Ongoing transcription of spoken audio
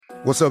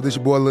What's up, this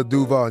your boy Lil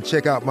Duval, and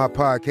check out my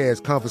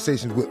podcast,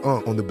 Conversations with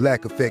Unc, on the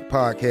Black Effect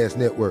Podcast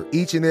Network.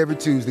 Each and every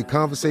Tuesday,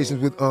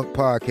 Conversations with Unc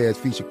podcast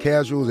feature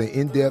casuals and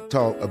in-depth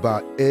talk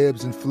about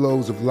ebbs and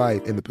flows of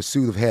life and the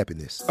pursuit of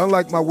happiness.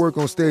 Unlike my work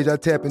on stage, I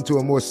tap into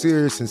a more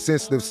serious and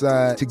sensitive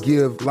side to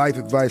give life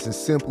advice and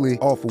simply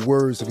offer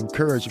words of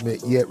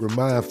encouragement, yet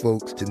remind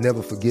folks to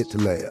never forget to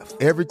laugh.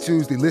 Every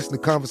Tuesday, listen to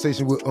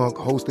Conversations with Unc,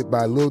 hosted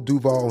by Lil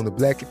Duval on the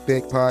Black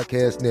Effect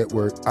Podcast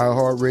Network,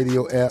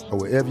 iHeartRadio app, or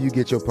wherever you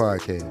get your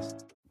podcasts.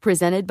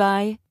 Presented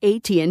by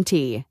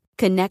AT&T.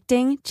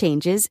 Connecting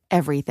changes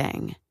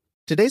everything.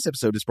 Today's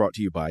episode is brought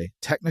to you by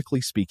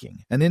Technically Speaking,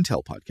 an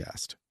Intel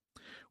podcast.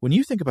 When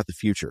you think about the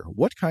future,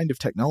 what kind of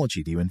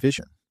technology do you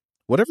envision?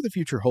 Whatever the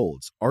future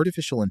holds,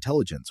 artificial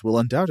intelligence will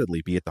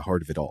undoubtedly be at the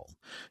heart of it all.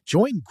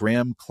 Join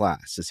Graham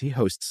Class as he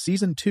hosts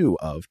Season 2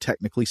 of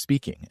Technically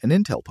Speaking, an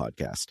Intel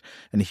podcast,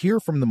 and hear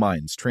from the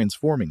minds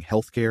transforming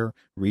healthcare,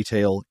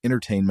 retail,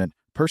 entertainment,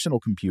 personal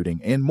computing,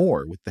 and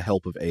more with the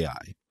help of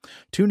AI.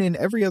 Tune in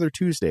every other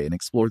Tuesday and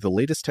explore the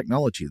latest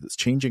technology that's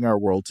changing our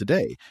world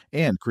today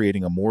and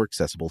creating a more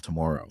accessible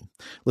tomorrow.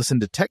 Listen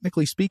to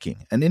Technically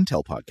Speaking, an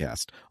Intel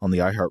podcast on the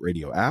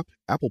iHeartRadio app,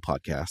 Apple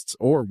Podcasts,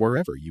 or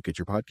wherever you get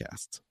your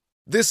podcasts.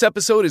 This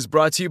episode is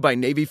brought to you by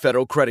Navy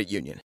Federal Credit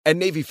Union. At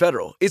Navy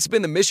Federal, it's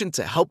been the mission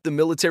to help the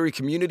military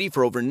community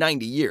for over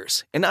 90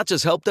 years. And not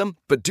just help them,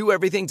 but do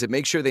everything to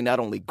make sure they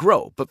not only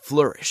grow, but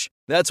flourish.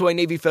 That's why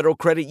Navy Federal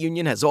Credit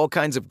Union has all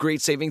kinds of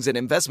great savings and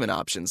investment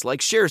options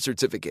like share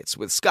certificates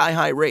with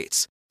sky-high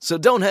rates. So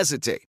don't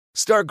hesitate.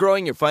 Start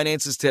growing your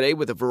finances today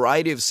with a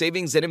variety of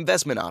savings and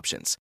investment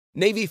options.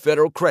 Navy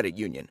Federal Credit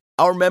Union.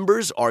 Our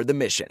members are the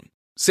mission.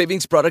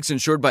 Savings products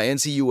insured by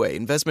NCUA.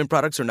 Investment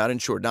products are not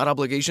insured, not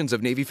obligations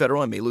of Navy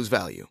Federal and may lose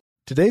value.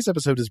 Today's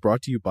episode is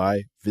brought to you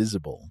by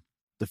Visible.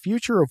 The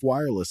future of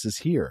wireless is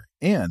here,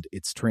 and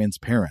it's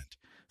transparent.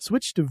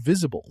 Switch to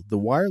Visible, the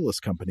wireless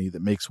company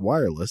that makes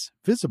wireless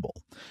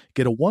visible.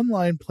 Get a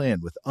one-line plan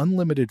with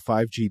unlimited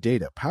 5G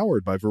data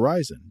powered by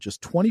Verizon,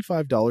 just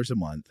 $25 a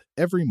month,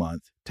 every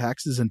month,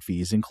 taxes and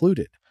fees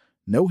included.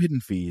 No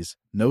hidden fees,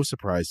 no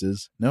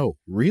surprises, no,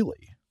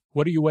 really.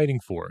 What are you waiting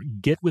for?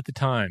 Get with the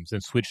times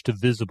and switch to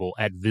Visible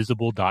at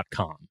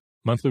Visible.com.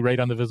 Monthly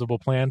rate on the Visible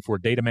plan for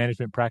data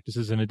management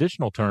practices and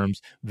additional terms,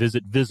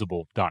 visit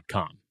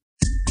Visible.com.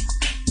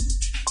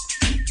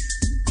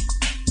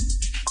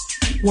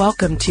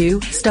 Welcome to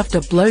Stuff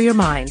to Blow Your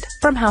Mind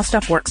from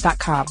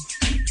HowStuffWorks.com.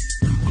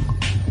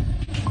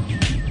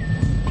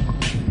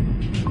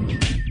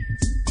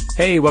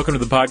 Hey, welcome to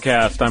the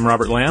podcast. I'm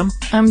Robert Lamb.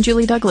 I'm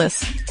Julie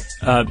Douglas.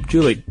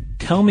 Julie,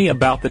 tell me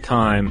about the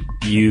time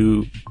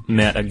you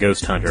met a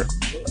ghost hunter.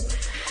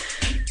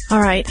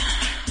 All right,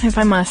 if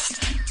I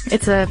must.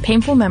 It's a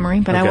painful memory,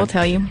 but okay. I will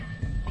tell you.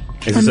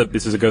 Is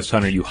this a ghost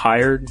hunter you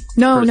hired?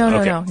 No. Okay.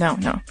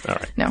 No. All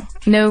right.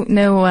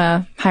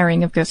 No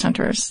hiring of ghost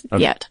hunters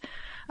yet.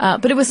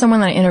 But it was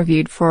someone that I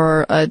interviewed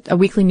for a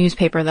weekly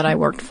newspaper that I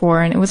worked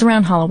for, and it was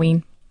around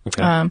Halloween.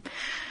 Okay.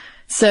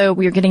 So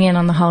we were getting in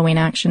on the Halloween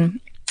action.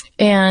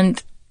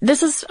 And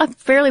this is a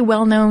fairly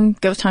well-known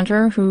ghost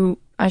hunter who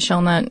I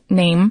shall not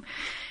name.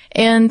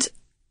 And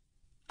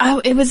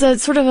it was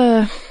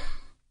an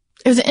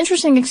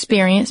interesting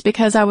experience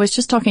because I was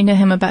just talking to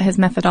him about his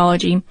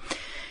methodology.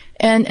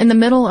 And in the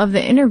middle of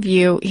the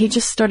interview, he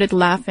just started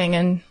laughing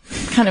and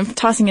kind of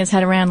tossing his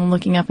head around and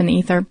looking up in the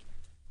ether.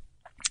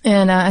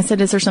 And I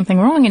said, is there something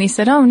wrong? And he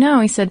said, oh, no.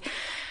 He said,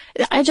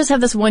 I just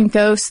have this one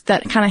ghost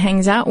that kind of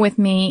hangs out with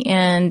me.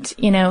 And,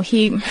 you know,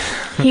 he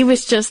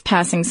was just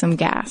passing some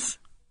gas.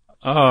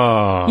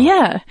 Oh.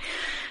 Yeah.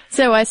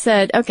 So I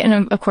said, okay.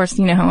 And of course,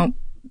 you know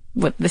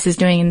what this is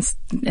doing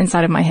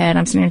inside of my head.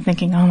 I'm sitting there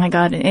thinking, oh my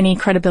God, any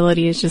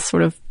credibility is just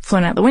sort of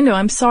flown out the window.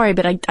 I'm sorry,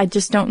 but I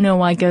just don't know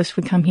why ghosts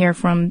would come here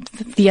from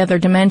the other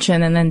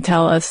dimension and then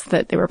tell us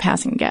that they were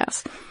passing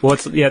gas. Well,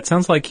 it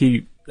sounds like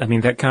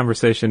that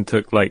conversation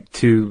took like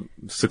two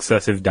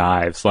successive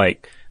dives.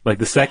 Like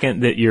the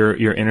second that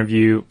your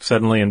interview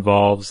suddenly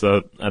involves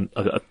a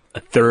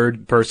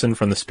third person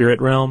from the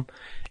spirit realm.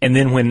 And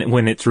then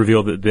when it's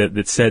revealed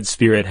that said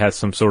spirit has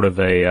some sort of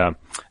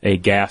a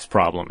gas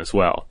problem as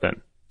well,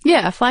 then.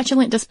 Yeah,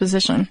 flatulent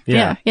disposition.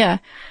 Yeah.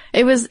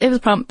 It was a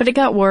problem, but it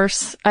got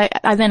worse.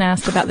 I then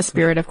asked about the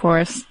spirit, of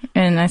course,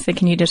 and I said,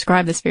 can you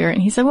describe the spirit?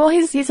 And he said, well,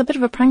 he's a bit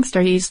of a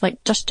prankster. He's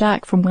like just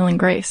Jack from Will and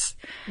Grace.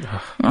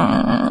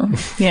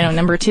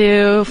 Number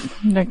 2,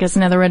 there goes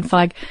another red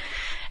flag.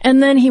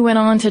 And then he went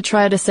on to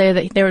try to say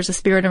that there was a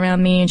spirit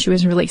around me and she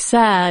was really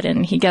sad,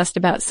 and he guessed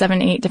about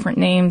 7, 8 different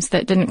names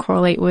that didn't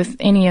correlate with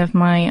any of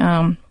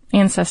my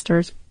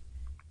ancestors.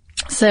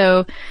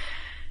 So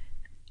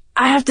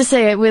I have to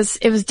say it was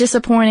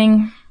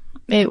disappointing.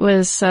 It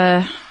was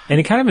and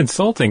it kind of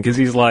insulting because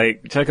he's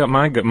like, check out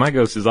my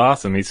ghost is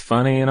awesome. He's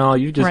funny and all.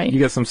 You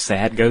got some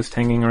sad ghost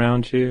hanging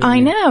around you. I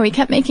know. He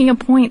kept making a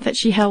point that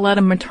she had a lot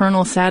of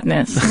maternal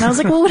sadness, and I was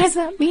like, well, what does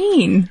that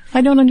mean? I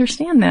don't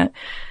understand that.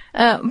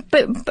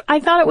 But I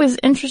thought it was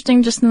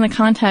interesting just in the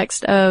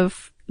context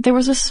of there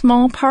was a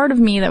small part of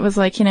me that was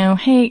like,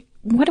 hey,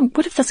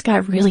 what if this guy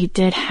really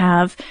did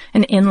have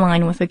an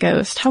inline with a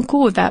ghost? How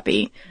cool would that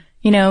be?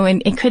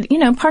 And it could,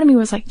 part of me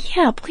was like,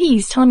 yeah,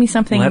 please tell me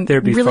something Let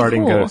there be really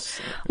farting cool. ghosts.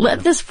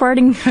 Let this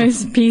farting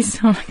ghost be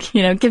some,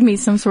 give me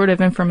some sort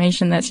of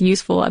information that's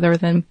useful other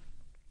than,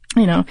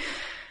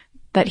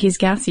 that he's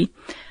gassy.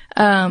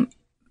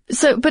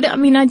 But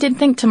I did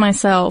think to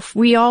myself,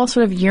 we all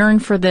sort of yearn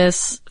for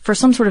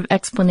some sort of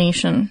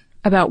explanation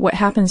about what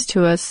happens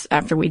to us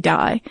after we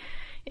die.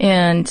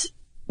 And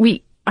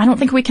I don't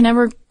think we can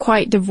ever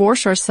quite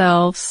divorce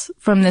ourselves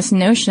from this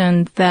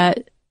notion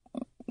that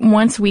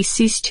once we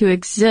cease to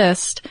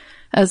exist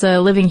as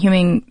a living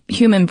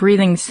human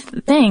breathing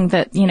thing,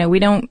 that, we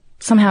don't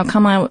somehow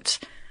come out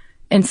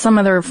in some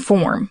other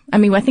form.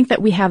 I think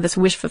that we have this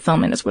wish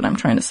fulfillment is what I'm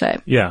trying to say.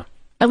 Yeah.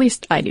 At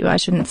least I do. I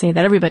shouldn't say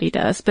that everybody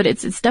does, but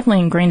it's definitely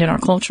ingrained in our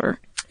culture.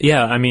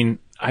 Yeah.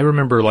 I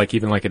remember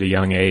even at a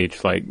young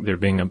age, there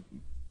being a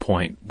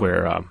point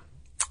where I,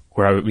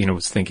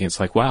 was thinking, it's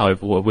like, wow,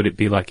 what would it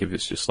be like if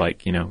it's just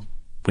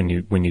when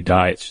you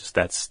die, it's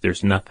just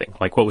there's nothing.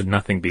 Like, what would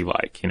nothing be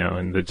like,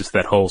 and just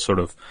that whole sort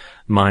of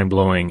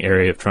mind-blowing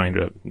area of trying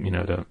to,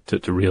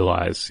 to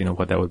realize,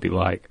 what that would be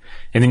like.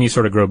 And then you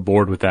sort of grow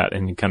bored with that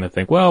and you kind of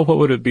think, well, what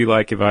would it be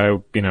like if I,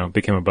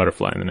 became a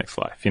butterfly in the next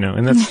life,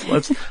 and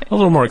that's a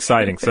little more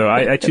exciting. So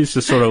I choose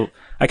to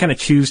I kind of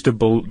choose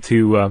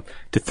to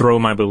throw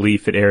my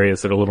belief at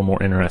areas that are a little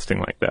more interesting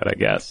like that, I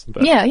guess.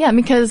 But. Yeah,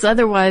 because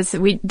otherwise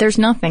there's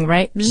nothing,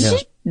 right? Yeah.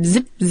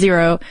 Zip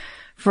zero.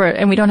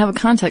 And we don't have a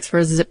context for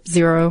a zip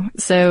zero.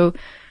 So,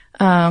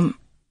 but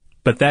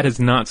that has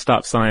not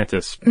stopped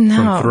scientists No.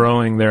 from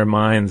throwing their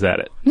minds at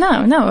it.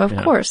 No, of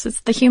course. It's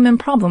the human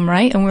problem,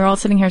 right? And we're all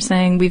sitting here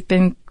saying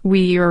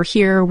we are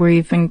here,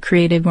 we've been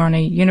created, we're on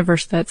a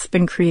universe that's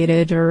been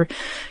created or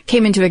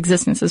came into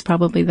existence is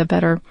probably the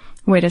better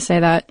way to say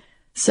that.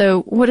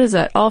 So what is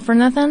that? All for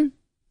nothing?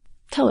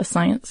 Tell us,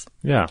 science.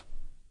 Yeah.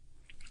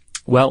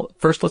 Well,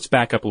 first let's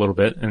back up a little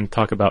bit and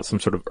talk about some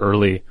sort of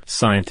early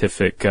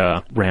scientific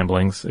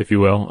ramblings, if you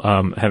will,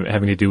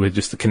 having to do with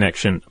just the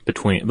connection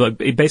between.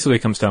 It basically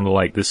comes down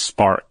to this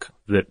spark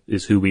that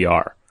is who we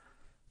are.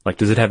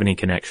 Does it have any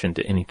connection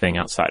to anything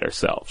outside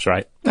ourselves?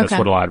 Right. That's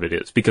what a lot of it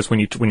is. Because when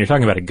you're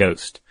talking about a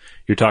ghost,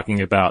 you're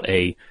talking about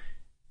a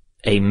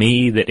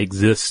me that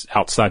exists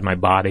outside my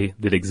body,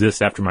 that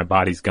exists after my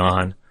body's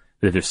gone.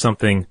 That there's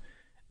something.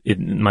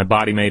 My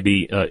body may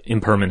be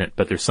impermanent,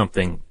 but there's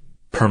something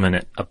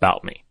permanent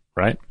about me,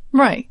 right?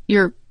 Right.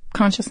 Your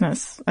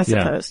consciousness, I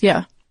suppose.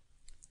 Yeah.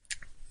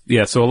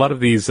 Yeah. So a lot of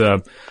these,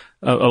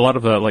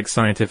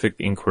 scientific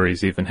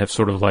inquiries even have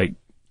sort of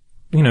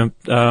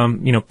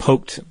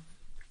poked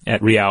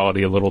at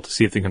reality a little to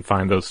see if they can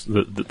find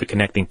the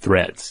connecting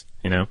threads,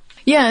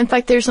 Yeah. In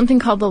fact, there's something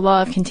called the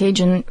law of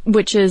contagion,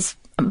 which is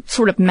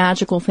sort of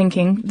magical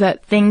thinking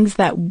that things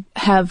that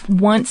have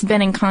once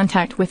been in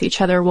contact with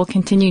each other will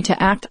continue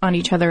to act on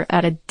each other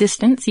at a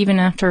distance, even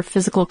after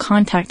physical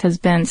contact has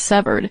been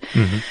severed.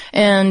 Mm-hmm.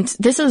 And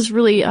this is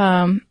really,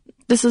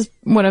 this is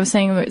what I was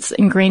saying, it's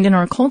ingrained in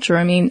our culture.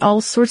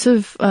 All sorts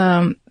of,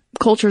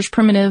 cultures,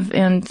 primitive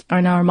and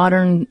in our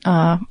modern,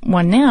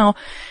 one now.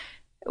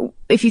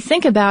 If you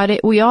think about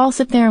it, we all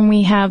sit there and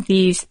we have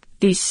these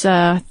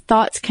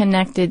thoughts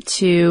connected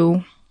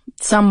to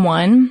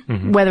someone,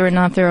 mm-hmm. whether or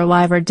not they're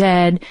alive or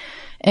dead,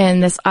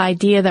 and this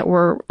idea that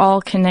we're all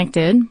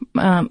connected.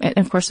 And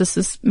of course, this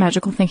is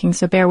magical thinking,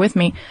 so bear with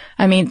me.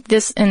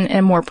 This in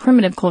a more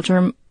primitive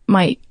culture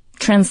might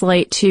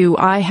translate to,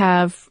 I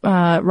have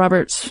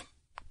Robert's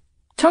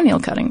toenail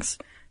cuttings,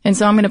 and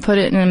so I'm going to put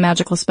it in a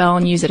magical spell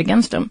and use it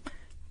against him.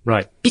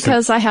 Right.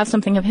 Because I have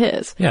something of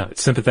his. Yeah,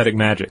 it's sympathetic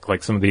magic,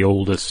 like some of the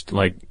oldest,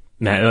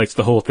 it's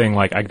the whole thing,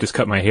 I just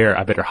cut my hair,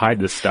 I better hide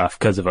this stuff,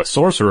 because if a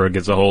sorcerer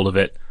gets a hold of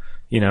it,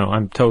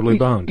 I'm totally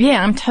boned.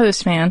 Yeah, I'm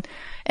toast, man.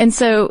 And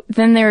so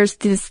then there's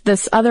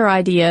this other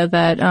idea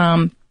that,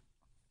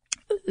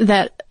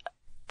 that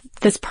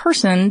this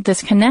person,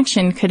 this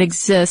connection could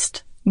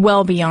exist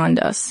well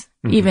beyond us,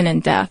 mm-hmm. even in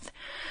death.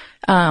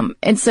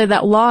 And so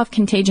that law of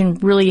contagion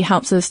really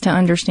helps us to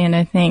understand,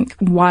 I think,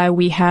 why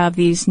we have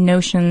these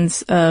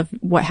notions of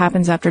what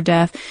happens after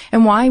death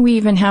and why we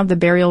even have the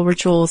burial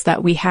rituals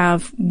that we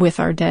have with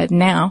our dead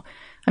now.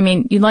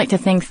 You'd like to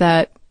think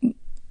that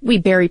we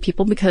bury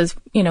people because,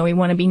 we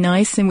want to be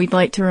nice and we'd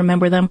like to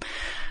remember them.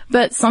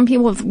 But some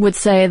people would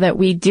say that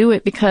we do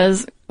it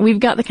because we've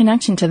got the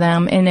connection to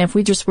them. And if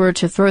we just were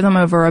to throw them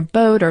over a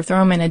boat or throw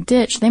them in a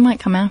ditch, they might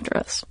come after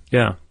us.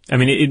 Yeah.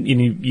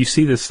 You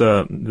see this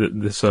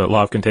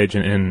law of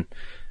contagion in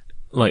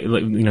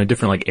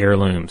different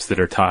heirlooms that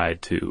are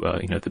tied to,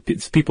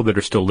 the people that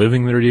are still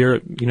living that are dear,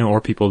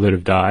 or people that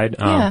have died.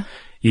 Yeah.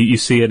 You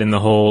see it in the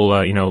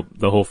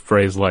whole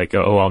phrase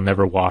I'll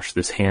never wash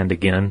this hand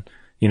again.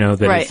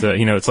 Right. It's,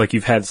 it's like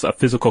you've had a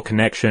physical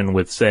connection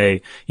with,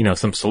 say,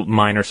 some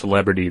minor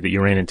celebrity that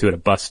you ran into at a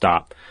bus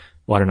stop.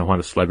 Well, I don't know why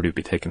the celebrity would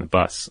be taking the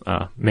bus.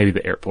 Maybe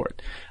the airport.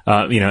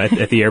 At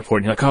the airport,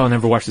 and you're like, I'll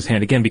never wash this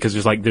hand again, because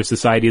there's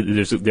this idea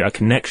that a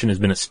connection has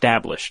been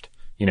established,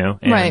 and,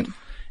 right.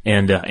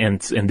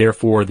 And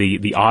therefore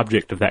the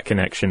object of that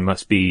connection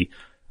must be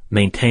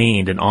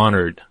maintained and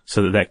honored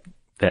so that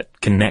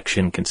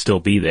connection can still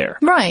be there.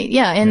 Right.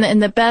 Yeah. In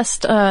the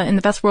best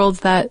worlds,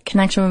 that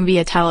connection would be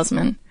a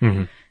talisman.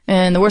 Mm-hmm.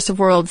 And the worst of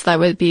worlds, that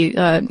would be,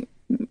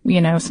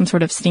 some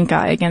sort of stink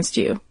eye against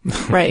you.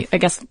 Right. I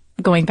guess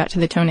going back to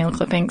the toenail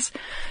clippings.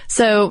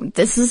 So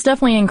this is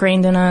definitely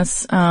ingrained in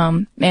us.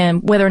 And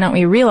whether or not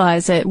we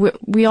realize it,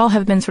 we all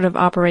have been sort of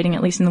operating,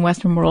 at least in the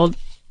Western world,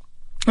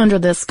 under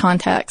this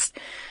context.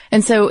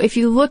 And so if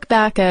you look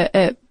back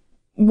at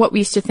what we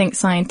used to think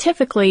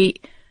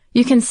scientifically,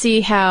 you can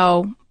see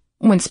how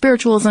when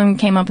spiritualism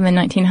came up in the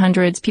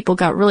 1900s, people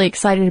got really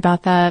excited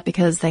about that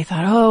because they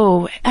thought,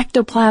 oh,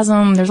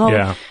 ectoplasm, there's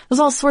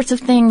all sorts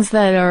of things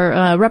that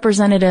are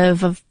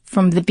representative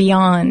from the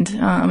beyond.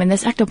 And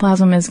this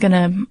ectoplasm is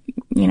going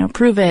to,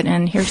 prove it.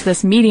 And here's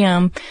this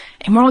medium,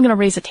 and we're all going to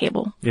raise a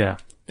table. Yeah.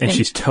 And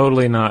she's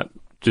totally not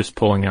just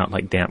pulling out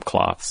like damp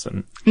cloths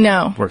and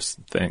worse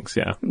things.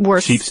 Yeah.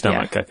 Worse. Sheep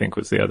stomach, I think,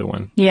 was the other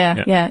one.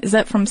 Yeah. Is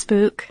that from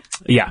Spook?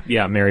 Yeah.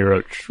 Mary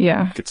Roach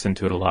gets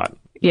into it a lot.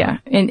 Yeah,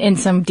 in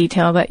some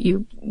detail that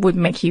would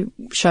make you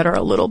shudder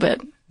a little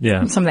bit.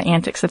 Yeah. Some of the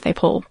antics that they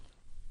pull.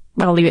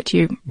 I'll leave it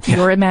to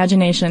your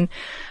imagination.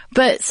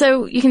 But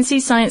so you can see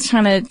science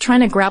trying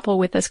to grapple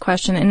with this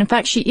question. And in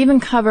fact, she even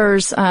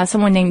covers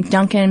someone named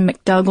Duncan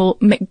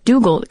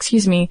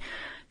McDougall,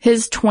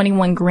 his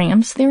 21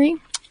 grams theory.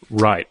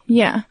 Right.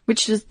 Yeah,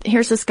 which is,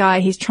 here's this guy,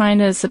 he's trying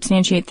to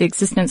substantiate the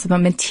existence of a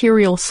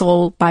material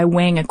soul by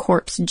weighing a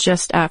corpse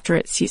just after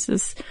it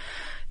ceases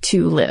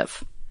to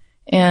live.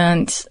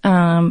 And,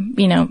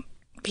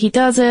 he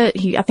does it.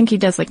 I think he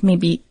does like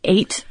maybe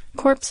 8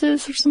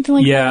 corpses or something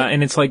like that. Yeah.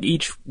 And it's like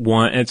each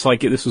one, it's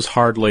like this was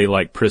hardly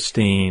like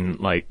pristine,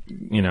 like,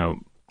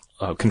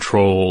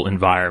 control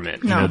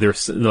environment. No.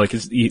 There's like,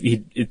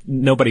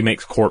 nobody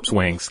makes corpse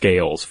weighing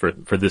scales for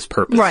this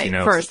purpose. Right.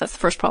 That's the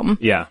first problem.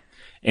 Yeah.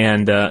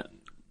 And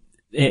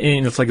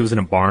it's like it was in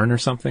a barn or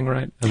something,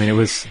 right? I mean, it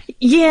was.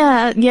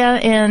 Yeah.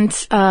 And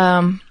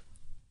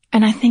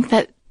I think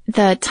that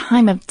the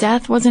time of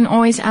death wasn't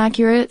always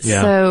accurate.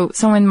 Yeah. So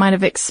someone might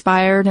have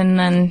expired and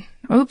then,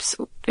 oops,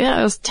 it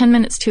was 10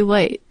 minutes too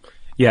late.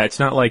 Yeah. It's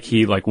not like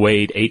he like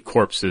weighed 8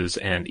 corpses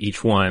and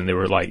each one, they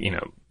were like,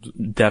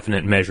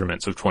 definite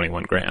measurements of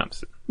 21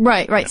 grams.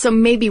 Right. Yeah. So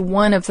maybe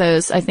one of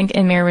those, I think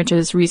in Mary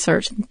Roach's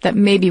research, that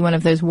maybe one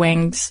of those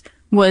weighings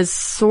was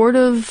sort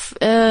of,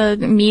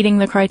 meeting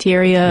the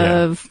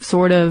criteria of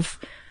sort of,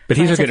 but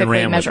he's getting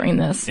ran measuring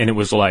this. And it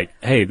was like,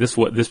 hey, this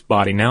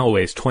body now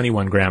weighs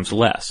 21 grams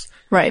less.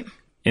 Right.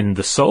 And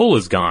the soul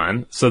is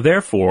gone, so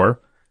therefore,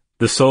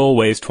 the soul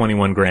weighs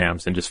 21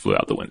 grams and just flew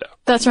out the window.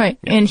 That's right.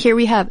 Yeah. And here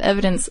we have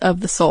evidence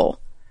of the soul.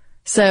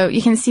 So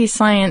you can see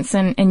science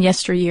and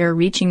yesteryear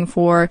reaching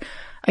for,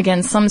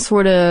 again, some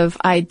sort of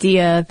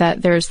idea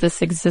that there's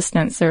this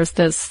existence, there's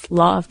this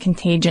law of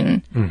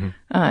contagion,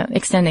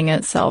 extending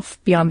itself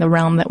beyond the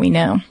realm that we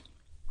know.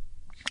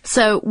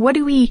 So what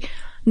do we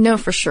know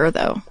for sure,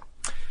 though?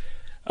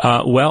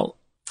 Well,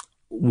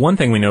 one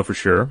thing we know for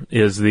sure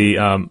is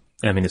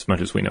as much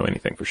as we know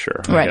anything for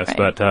sure, I guess,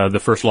 right. But the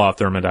first law of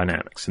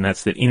thermodynamics, and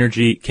that's that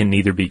energy can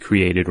neither be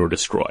created or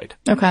destroyed.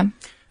 Okay.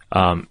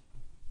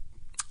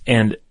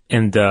 And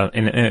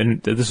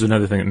this is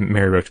another thing that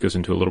Mary Roach goes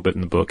into a little bit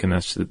in the book, and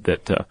that's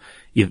that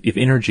if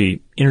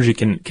energy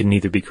can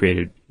neither be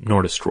created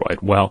nor destroyed.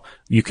 Well,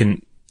 you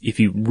can, if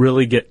you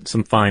really get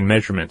some fine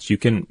measurements, you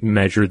can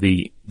measure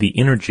the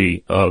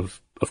energy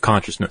of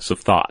consciousness, of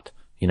thought,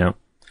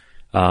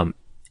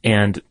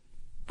 and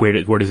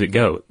where does it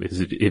go?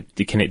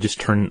 Can it just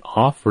turn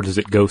off, or does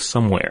it go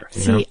somewhere?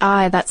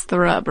 That's the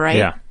rub, right?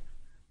 Yeah.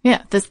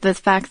 Yeah. The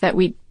fact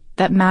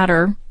that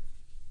matter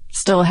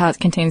still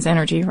contains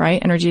energy,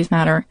 right? Energy is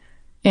matter.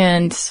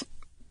 And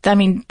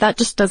that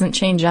just doesn't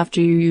change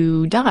after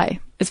you die,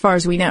 as far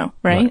as we know,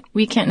 right?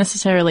 We can't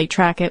necessarily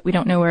track it. We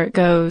don't know where it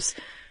goes.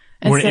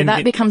 And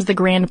that becomes the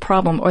grand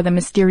problem, or the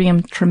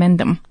mysterium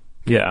tremendum.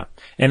 Yeah.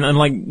 And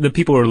like the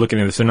people who are looking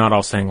at this, they're not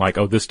all saying like,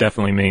 oh, this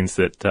definitely means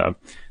that,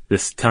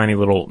 this tiny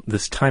little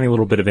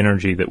bit of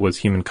energy that was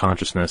human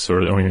consciousness,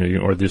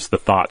 or just the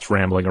thoughts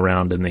rambling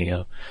around in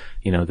the,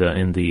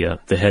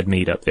 the head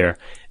meat up there,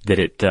 that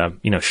it,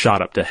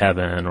 shot up to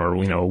heaven, or,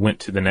 went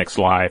to the next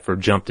life, or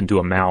jumped into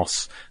a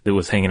mouse that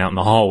was hanging out in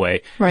the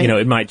hallway. Right.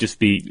 It might just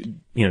be,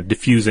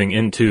 diffusing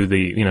into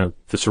the,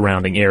 the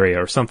surrounding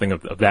area or something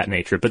of that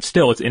nature. But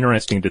still, it's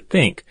interesting to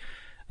think,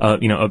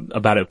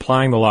 about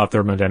applying the law of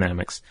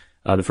thermodynamics,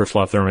 the first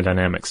law of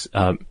thermodynamics,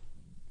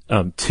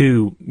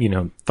 to,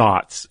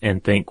 thoughts,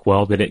 and think,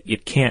 well, that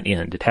it can't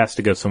end. It has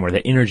to go somewhere.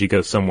 That energy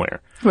goes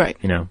somewhere. Right.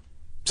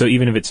 So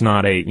even if it's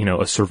not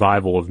a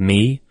survival of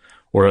me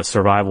or a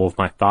survival of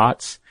my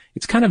thoughts,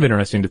 it's kind of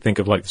interesting to think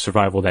of like the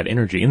survival of that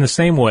energy in the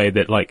same way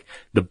that like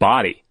the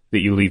body that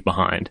you leave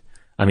behind.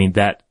 I mean,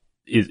 that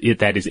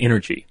is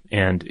energy.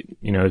 And,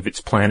 if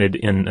it's planted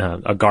in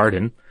a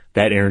garden,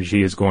 that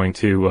energy is going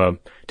to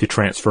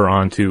transfer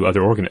on to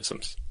other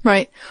organisms.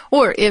 Right.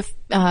 Or if,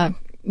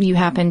 you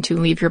happen to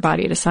leave your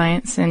body to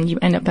science and you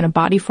end up in a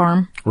body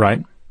farm.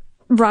 Right.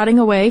 Rotting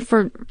away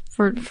for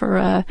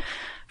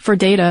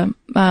data.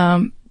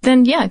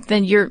 then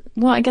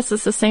I guess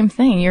it's the same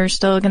thing. You're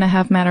still going to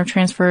have matter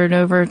transferred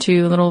over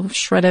to a little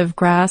shred of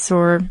grass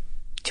or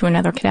to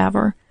another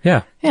cadaver.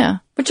 Yeah. Yeah.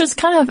 Which is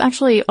kind of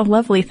actually a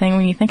lovely thing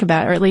when you think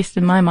about it, or at least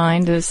in my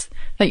mind, is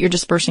that you're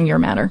dispersing your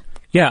matter.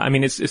 Yeah. I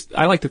mean,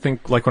 I like to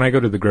think, like when I go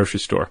to the grocery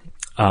store,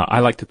 I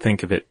like to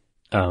think of it,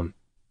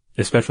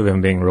 especially if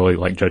I'm being really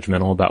like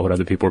judgmental about what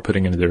other people are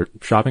putting into their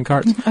shopping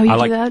carts. Oh,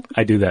 you do that?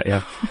 I do that,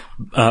 yeah.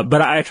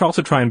 But I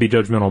also try and be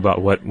judgmental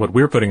about what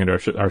we're putting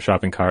into our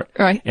shopping cart.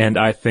 Right. And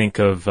I think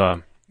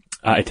I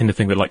tend to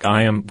think that like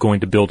I am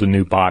going to build a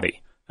new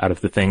body out of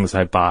the things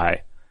I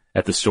buy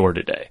at the store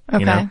today. Okay.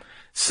 You know?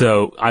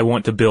 So I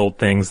want to build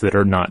things that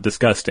are not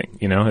disgusting,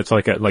 you know? It's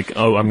like I'm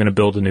going to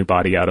build a new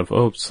body out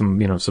of, some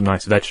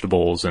nice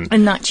vegetables and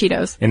not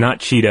Cheetos. And not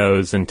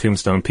Cheetos and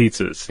Tombstone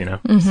pizzas, you know?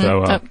 Mm-hmm.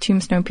 So,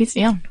 Tombstone pizza,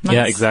 yeah. Nice.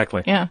 Yeah,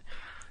 exactly. Yeah.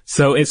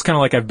 So it's kind of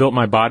like I've built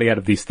my body out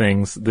of these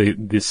things,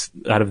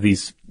 out of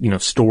these,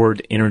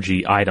 stored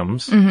energy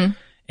items. Mm-hmm.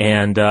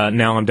 And,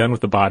 now I'm done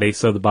with the body,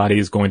 so the body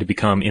is going to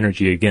become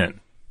energy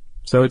again.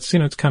 So it's,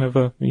 it's kind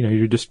of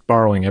you're just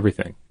borrowing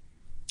everything.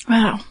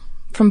 Wow.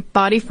 From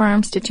Body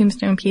Farms to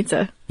Tombstone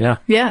Pizza. Yeah.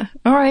 Yeah.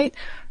 All right.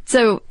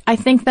 So I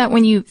think that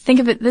when you think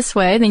of it this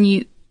way, then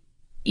you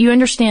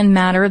understand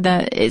matter,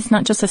 that it's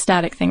not just a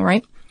static thing,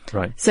 right?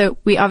 Right. So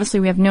we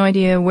have no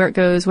idea where it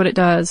goes, what it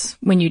does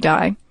when you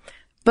die.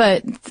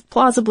 But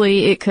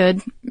plausibly it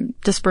could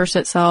disperse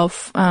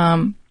itself.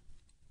 And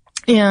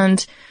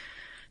then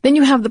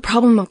you have the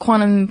problem of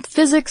quantum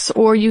physics,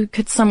 or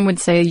some would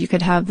say you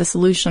could have the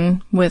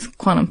solution with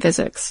quantum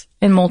physics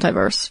in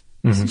multiverse.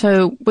 Mm-hmm.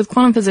 So with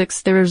quantum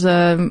physics, there's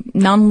a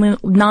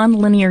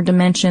non-linear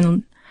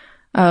dimension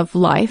of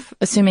life,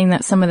 assuming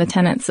that some of the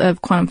tenets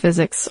of quantum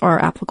physics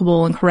are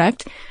applicable and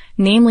correct,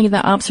 namely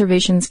that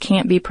observations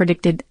can't be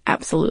predicted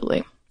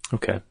absolutely.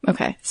 Okay.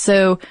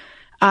 So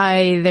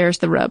there's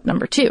the rub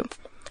number 2.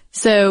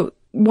 So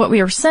what we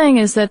are saying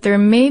is that there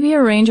may be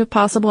a range of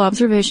possible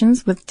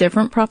observations with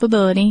different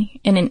probability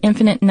in an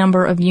infinite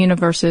number of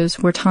universes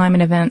where time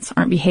and events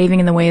aren't behaving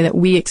in the way that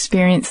we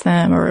experience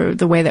them or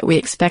the way that we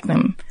expect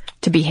them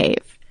to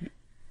behave.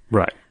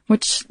 Right.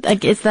 Which,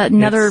 is that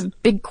another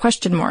big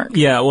question mark?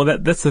 Yeah, well,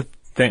 that's the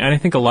thing. And I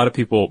think a lot of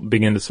people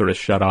begin to sort of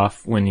shut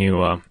off when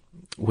you,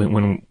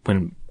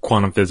 when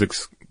quantum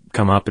physics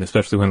come up, and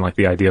especially when like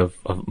the idea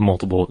of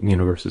multiple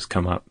universes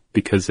come up,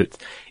 because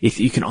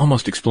you can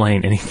almost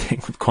explain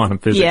anything with quantum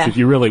physics if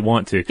you really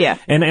want to. Yeah.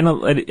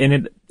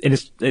 And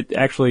it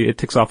actually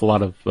ticks off a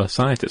lot of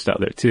scientists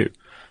out there too.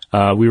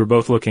 We were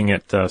both looking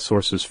at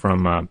sources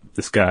from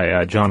this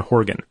guy John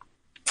Horgan.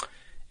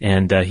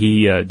 And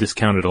he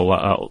discounted a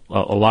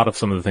lot of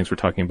some of the things we're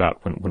talking about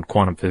when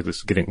quantum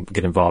physics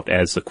get involved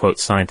as a quote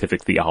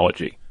scientific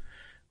theology,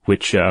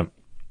 which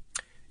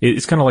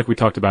it's kind of like we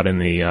talked about in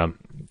the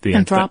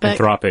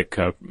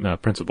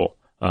anthropic principle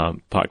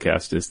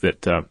podcast.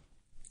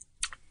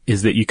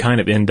 Is that you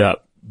kind of end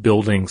up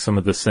building some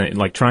of the same,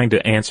 like trying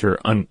to answer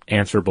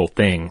unanswerable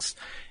things,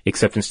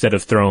 except instead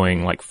of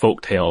throwing like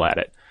folktale at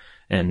it.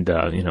 And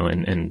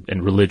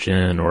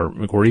religion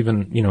or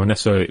even,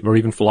 necessarily, or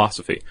even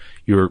philosophy,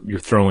 you're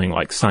throwing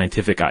like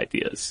scientific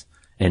ideas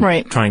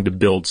and trying to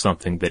build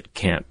something that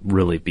can't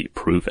really be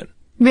proven.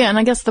 Yeah. And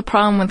I guess the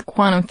problem with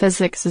quantum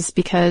physics is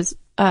because,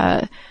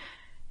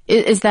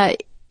 is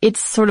that it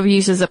sort of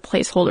uses a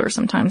placeholder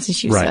sometimes,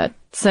 as you said.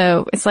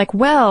 So it's like,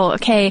 well,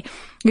 okay,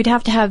 you'd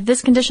have to have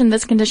this condition,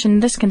 this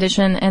condition, this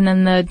condition, and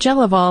then the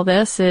gel of all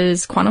this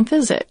is quantum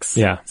physics.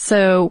 Yeah.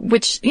 So,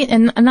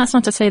 and that's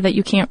not to say that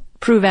you can't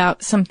prove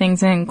out some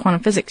things in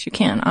quantum physics. You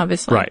can,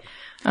 obviously. Right.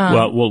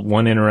 Well,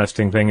 one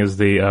interesting thing is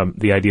the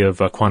idea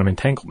of quantum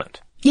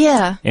entanglement.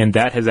 Yeah. And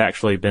that has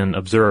actually been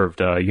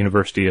observed.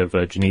 University of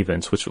Geneva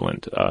in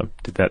Switzerland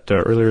did that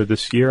earlier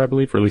this year, I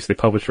believe, or at least they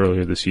published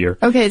earlier this year.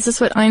 Okay, is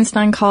this what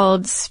Einstein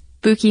called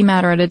spooky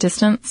matter at a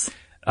distance?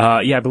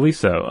 Yeah, I believe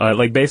so.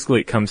 Basically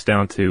it comes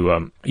down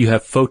to, you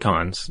have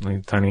photons,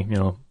 like tiny,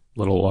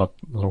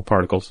 little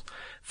particles,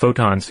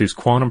 photons whose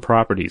quantum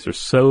properties are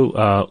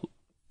so,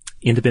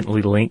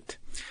 intimately linked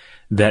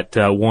that,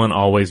 one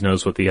always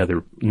knows what the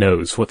other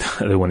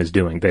one is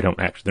doing. They're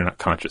not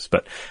conscious,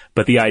 but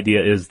the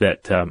idea is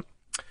that,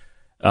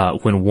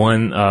 when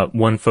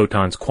one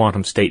photon's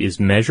quantum state is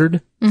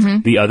measured,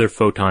 the other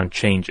photon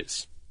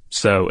changes.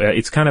 So,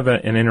 it's kind of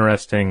an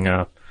interesting,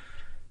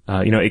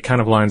 it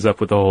kind of lines up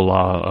with the whole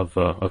law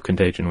of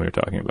contagion we were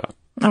talking about.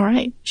 All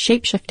right.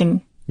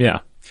 Shape-shifting. Yeah.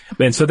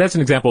 And so that's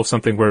an example of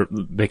something where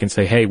they can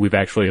say, hey, we've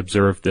actually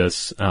observed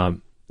this,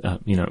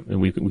 you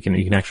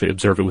can actually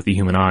observe it with the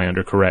human eye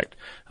under correct,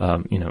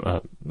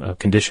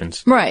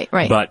 conditions. Right.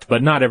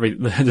 But not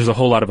there's a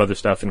whole lot of other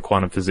stuff in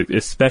quantum physics,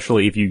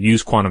 especially if you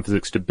use quantum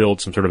physics to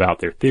build some sort of out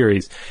there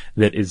theories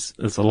that is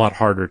a lot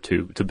harder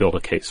to build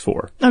a case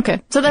for.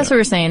 Okay. So that's what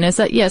you're saying is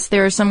that, yes,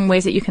 there are some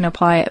ways that you can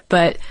apply it,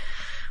 but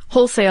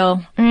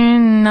wholesale,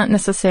 not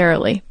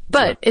necessarily.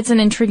 But it's an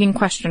intriguing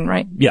question,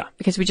 right? Yeah.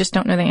 Because we just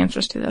don't know the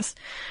answers to this.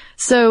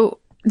 So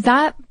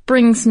that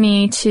brings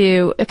me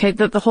to,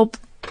 the whole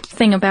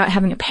thing about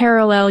having a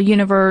parallel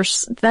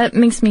universe, that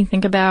makes me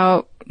think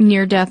about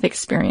near-death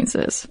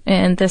experiences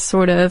and this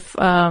sort of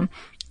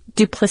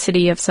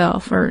duplicity of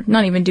self, or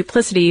not even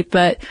duplicity,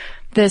 but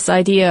this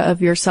idea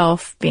of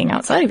yourself being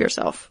outside of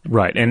yourself.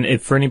 Right. And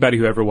for anybody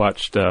who ever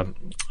watched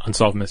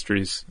Unsolved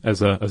Mysteries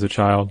as a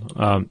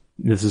child,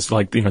 this is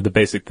like, the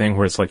basic thing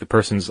where it's like the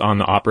person's on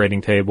the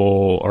operating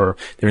table or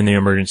they're in the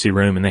emergency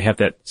room and they have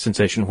that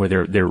sensation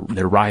where they're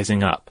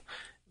rising up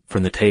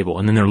from the table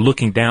and then they're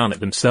looking down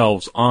at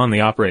themselves on the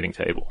operating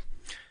table.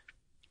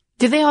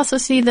 Do they also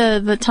see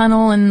the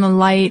tunnel and the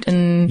light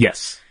and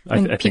Yes. I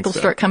people think so.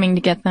 start coming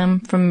to get them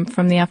from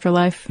the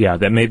afterlife? Yeah,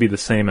 that may be the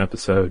same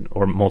episode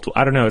or multiple.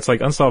 I don't know. It's like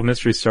Unsolved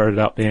Mysteries started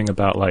out being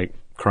about like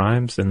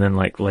crimes, and then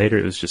like later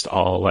it was just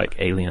all like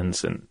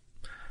aliens and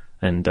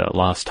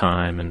lost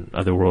time and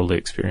otherworldly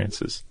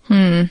experiences.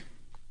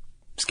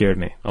 Scared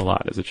me a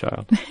lot as a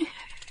child.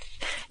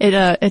 It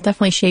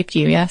definitely shaped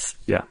you. Yes.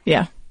 Yeah.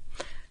 Yeah.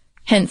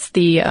 Hence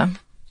the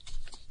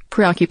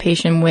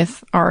preoccupation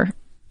with our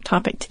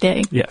topic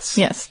today. Yes.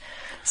 Yes.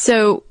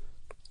 So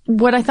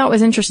what I thought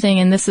was interesting,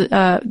 and this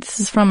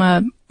is from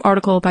an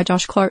article by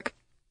Josh Clark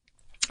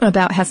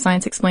about Has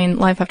Science Explained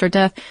Life After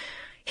Death?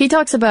 He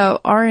talks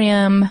about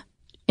REM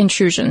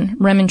intrusion,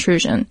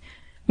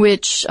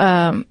 which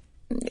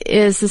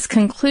is this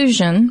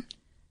conclusion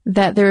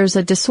that there's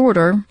a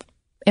disorder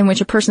in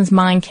which a person's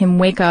mind can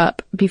wake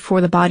up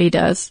before the body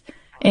does,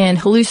 and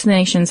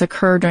hallucinations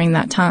occur during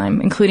that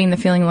time, including the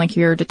feeling like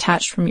you're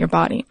detached from your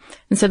body.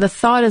 And so the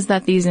thought is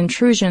that these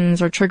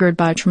intrusions are triggered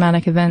by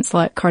traumatic events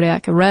like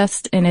cardiac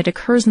arrest, and it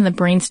occurs in the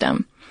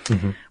brainstem,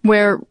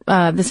 where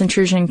this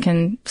intrusion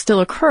can still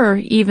occur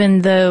even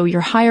though your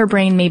higher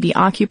brain may be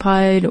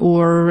occupied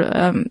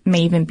or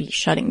may even be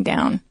shutting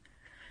down.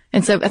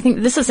 And so I think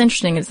this is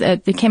interesting, is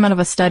that it came out of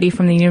a study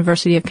from the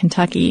University of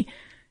Kentucky.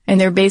 And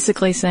they're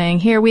basically saying,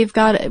 here, we've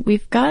got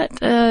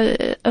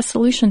a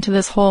solution to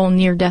this whole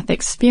near-death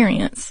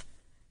experience.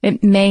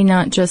 It may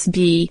not just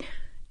be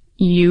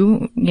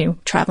you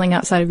traveling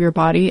outside of your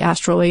body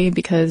astrally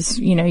because,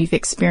 you've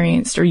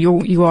experienced or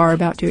you are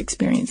about to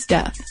experience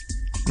death.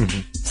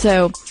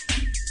 So,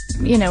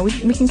 we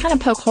can kind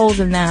of poke holes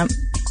in that.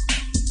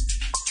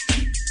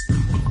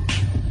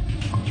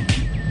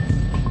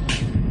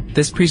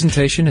 This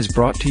presentation is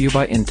brought to you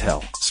by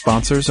Intel,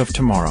 sponsors of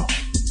tomorrow.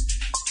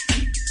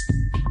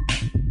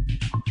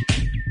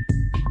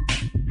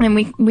 And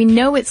we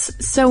know it's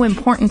so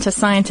important to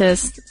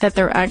scientists that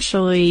they're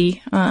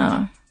actually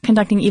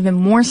conducting even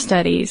more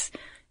studies,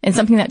 and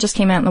something that just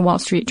came out in the Wall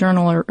Street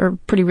Journal or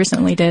pretty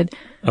recently did.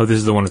 Oh, this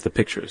is the one with the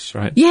pictures,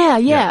 right?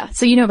 Yeah.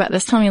 So you know about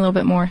this. Tell me a little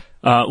bit more.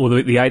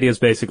 Well, the idea is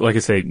basic, like I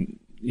say,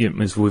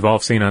 as we've all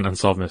seen on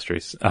Unsolved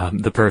Mysteries,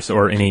 the person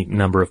or any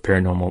number of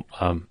paranormal,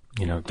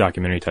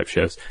 documentary type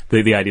shows,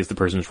 the idea is the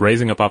person is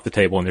raising up off the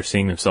table and they're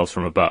seeing themselves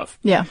from above.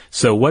 Yeah.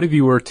 So what if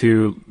you were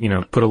to,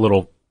 put a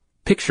little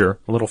picture,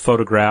 a little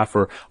photograph,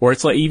 or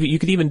it's like, you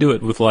could even do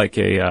it with like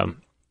a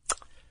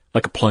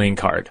playing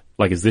card.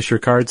 Like, is this your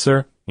card,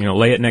 sir?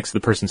 Lay it next to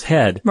the person's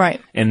head. Right.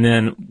 And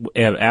then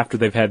after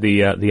they've had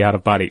the out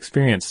of body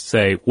experience,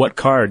 say, what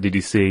card did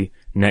you see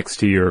next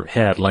to your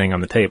head laying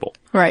on the table?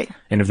 Right.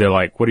 And if they're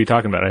like, what are you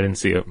talking about? I didn't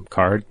see a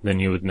card, then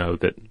you would know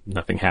that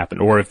nothing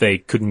happened. Or if they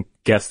couldn't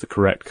guess the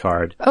correct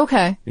card.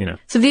 Okay.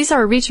 So these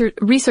are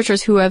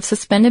researchers who have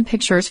suspended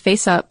pictures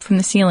face up from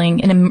the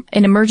ceiling in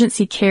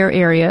emergency care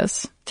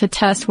areas to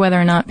test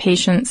whether or not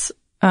patients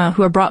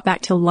who are brought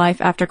back to life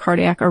after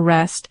cardiac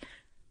arrest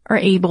are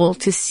able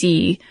to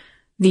see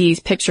these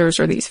pictures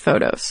or these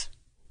photos.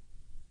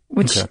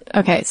 Which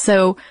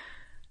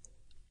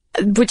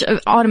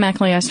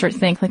automatically I start to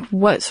think, like,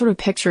 what sort of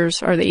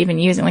pictures are they even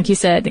using? Like you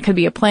said, it could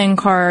be a playing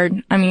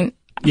card. I mean,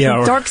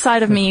 the dark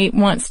side of me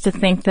wants to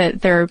think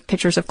that they're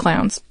pictures of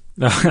clowns.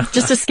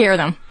 Just to scare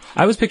them.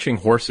 I was picturing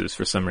horses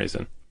for some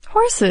reason.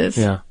 Horses?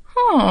 Yeah.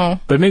 Oh.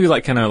 But maybe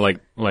like kind of like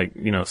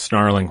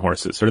snarling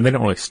horses. Or they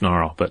don't really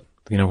snarl, but,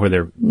 where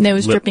their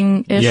nose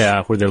dripping-ish?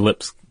 Yeah, where their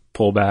lips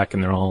pull back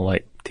and they're all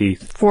like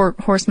teeth. 4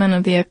 horsemen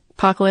of the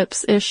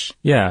apocalypse-ish?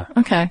 Yeah.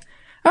 Okay.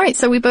 All right,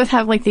 so we both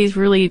have like these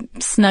really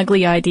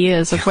snuggly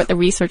ideas of what the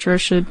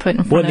researchers should put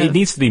in front of. Well, it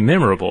needs to be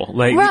memorable.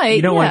 Like,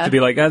 you don't want it to be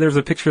like, there's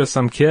a picture of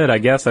some kid. I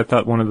guess I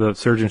thought one of the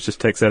surgeons just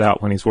takes that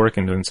out when he's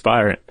working to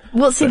inspire it.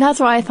 Well, see,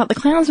 that's why I thought the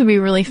clowns would be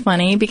really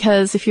funny,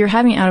 because if you're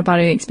having an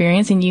out-of-body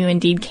experience and you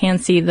indeed can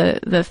see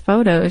the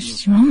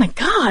photos, oh my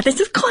God, this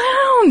is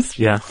clowns!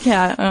 Yeah.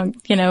 Yeah,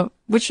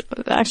 which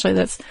actually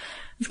that's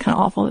kind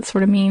of awful. That's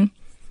sort of mean.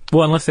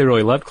 Well, unless they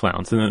really love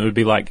clowns, and then it would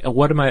be like,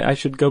 I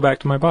should go back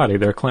to my body.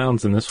 There are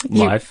clowns in this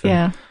life.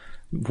 And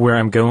where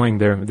I'm going,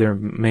 there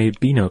may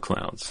be no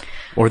clowns.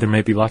 Or there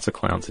may be lots of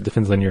clowns. It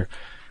depends on your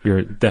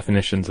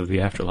definitions of the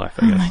afterlife,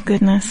 I guess. Oh my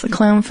goodness. The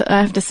clown, I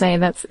have to say,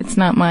 it's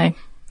not my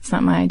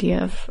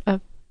idea of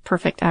a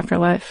perfect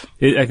afterlife.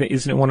 I think,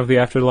 isn't it one of the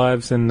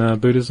afterlives in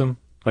Buddhism?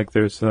 Like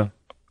there's, one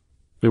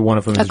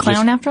of them is a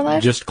clown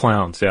afterlife? Just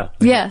clowns, yeah.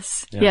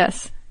 Yes,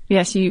 yes.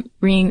 Yes, you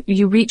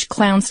reach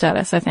clown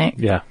status, I think.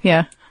 Yeah.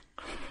 Yeah.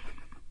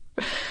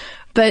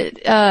 But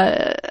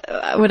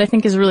what I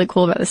think is really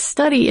cool about this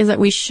study is that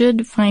we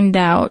should find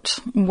out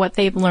what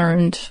they've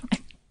learned.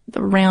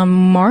 around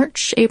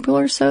March, April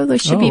or so. They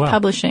should be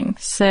publishing.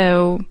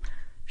 So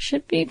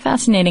should be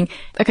fascinating.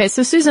 Okay,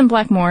 so Susan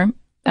Blackmore,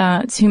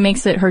 who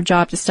makes it her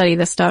job to study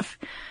this stuff,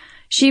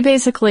 she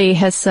basically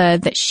has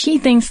said that she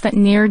thinks that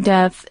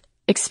near-death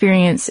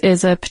experience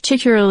is a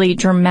particularly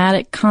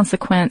dramatic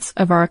consequence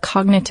of our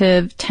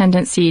cognitive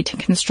tendency to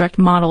construct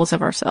models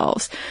of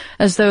ourselves,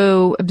 as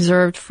though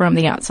observed from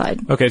the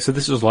outside. Okay, so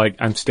this is like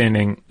I'm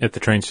standing at the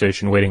train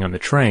station waiting on the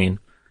train,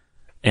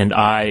 and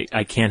I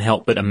can't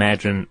help but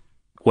imagine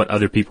what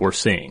other people are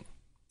seeing.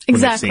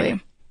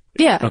 Exactly.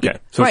 Yeah. Okay,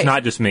 so it's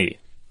not just me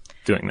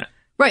doing that.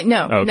 Right.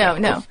 No,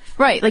 no.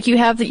 Right. Like you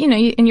have the,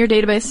 in your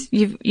database,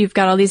 you've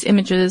got all these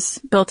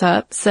images built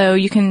up. So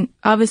you can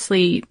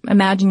obviously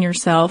imagine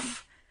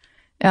yourself,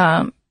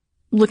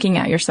 looking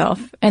at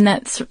yourself. And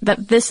that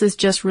this is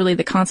just really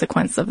the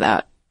consequence of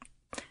that.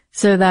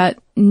 So that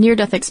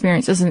near-death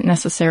experience isn't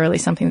necessarily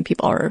something that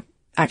people are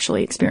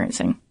actually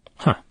experiencing.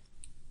 Huh.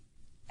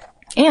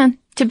 And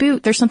to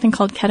boot, there's something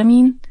called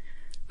ketamine,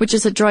 which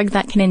is a drug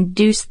that can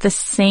induce the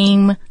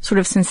same sort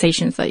of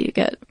sensations that you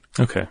get.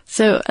 Okay.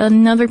 So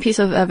another piece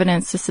of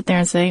evidence to sit there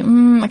and say,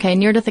 okay,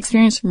 near-death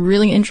experience,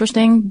 really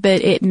interesting,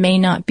 but it may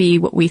not be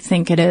what we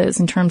think it is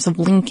in terms of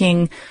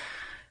linking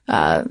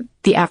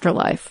the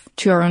afterlife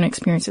to our own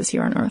experiences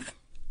here on Earth.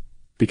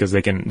 Because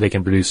they can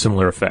produce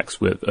similar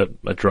effects with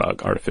a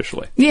drug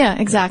artificially. Yeah,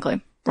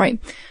 exactly. Right.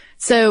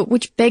 So,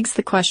 which begs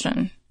the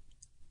question,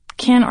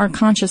 can our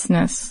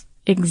consciousness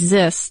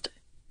exist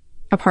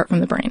apart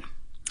from the brain?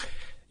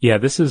 Yeah,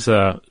 this is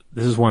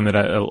one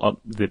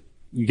that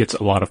gets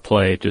a lot of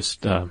play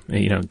just,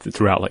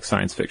 throughout like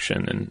science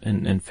fiction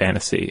and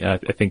fantasy. I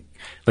think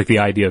like the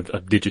idea of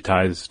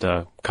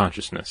digitized,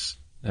 consciousness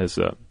has,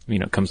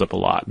 comes up a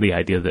lot. The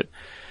idea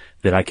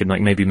that I could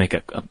like maybe make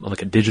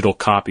a digital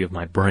copy of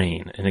my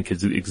brain and it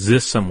could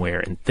exist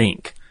somewhere and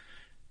think.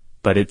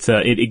 But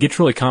it gets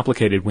really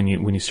complicated when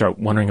you start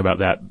wondering about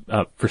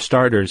that. For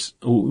starters,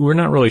 we're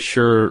not really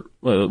sure,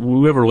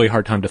 we have a really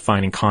hard time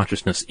defining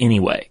consciousness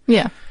anyway.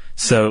 Yeah.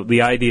 So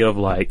the idea of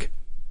like,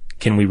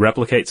 can we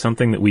replicate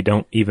something that we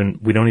don't even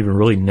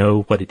really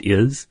know what it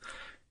is?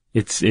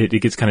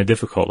 It gets kind of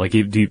difficult. Like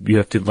you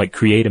have to like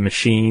create a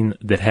machine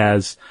that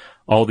has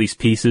all these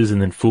pieces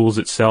and then fools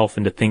itself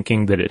into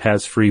thinking that it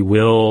has free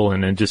will,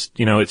 and then just,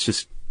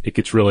 it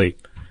gets really,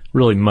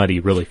 really muddy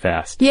really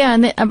fast. Yeah.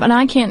 And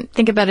I can't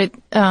think about it,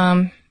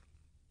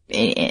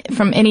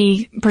 from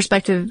any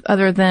perspective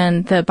other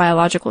than the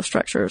biological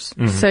structures.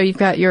 Mm-hmm. So you've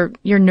got your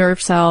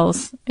nerve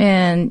cells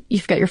and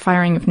you've got your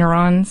firing of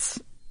neurons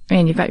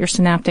and you've got your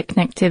synaptic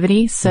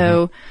connectivity.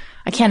 So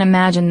I can't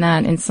imagine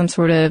that in some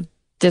sort of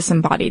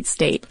disembodied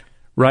state.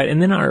 Right.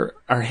 And then our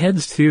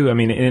heads too. I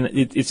mean, and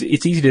it's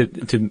easy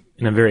to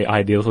in a very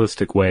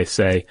idealistic way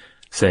say,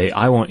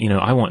 I want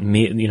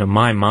me,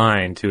 my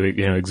mind to,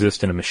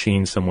 exist in a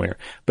machine somewhere.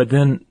 But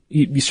then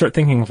you start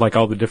thinking of like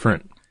all the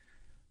different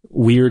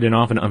weird and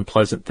often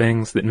unpleasant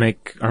things that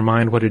make our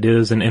mind what it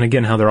is. And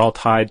again, how they're all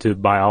tied to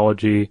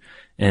biology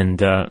and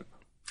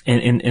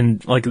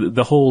like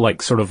the whole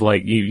like sort of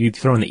like you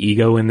throw in the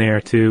ego in there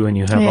too, and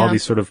you have all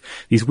these sort of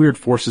these weird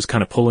forces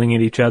kind of pulling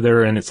at each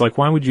other. And it's like,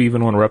 why would you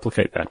even want to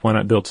replicate that? Why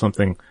not build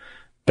something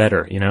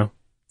better,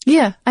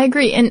 Yeah, I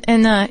agree.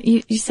 And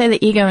you say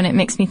the ego and it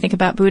makes me think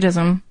about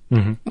Buddhism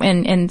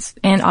and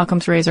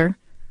Occam's razor.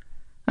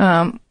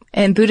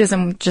 And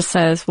Buddhism just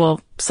says,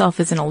 well, self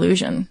is an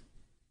illusion.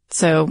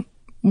 So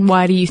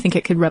why do you think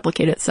it could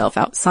replicate itself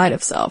outside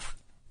of self?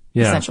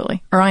 Yeah.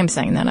 Essentially. Or I'm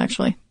saying that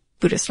actually.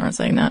 Buddhists aren't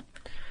saying that.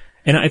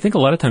 And I think a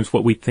lot of times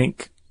what we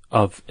think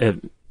of,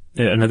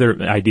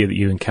 another idea that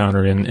you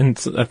encounter and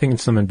I think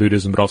it's some in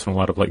Buddhism, but also in a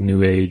lot of like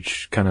New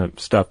Age kind of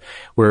stuff,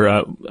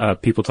 where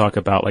people talk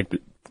about like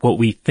what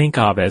we think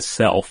of as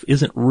self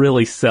isn't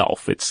really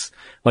self. It's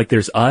like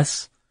there's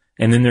us,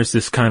 and then there's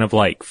this kind of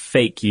like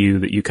fake you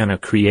that you kind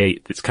of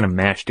create that's kind of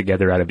mashed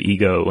together out of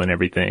ego and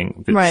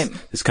everything.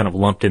 That's kind of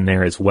lumped in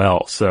there as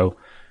well. So,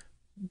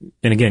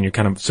 and again, you're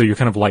kind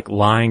of like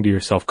lying to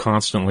yourself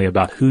constantly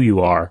about who you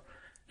are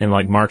and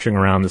like marching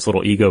around this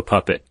little ego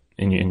puppet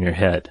in your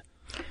head.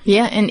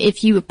 Yeah, and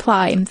if you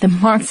apply the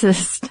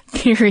Marxist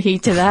theory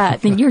to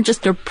that, then you're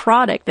just a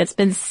product that's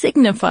been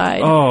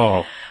signified.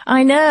 Oh.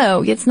 I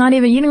know. It's not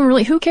even, you don't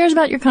really, who cares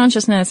about your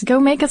consciousness? Go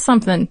make us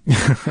something.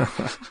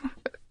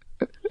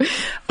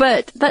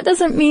 But that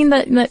doesn't mean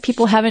that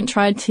people haven't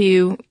tried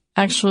to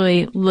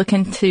actually look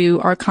into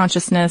our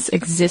consciousness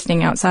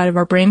existing outside of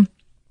our brain.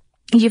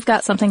 You've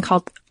got something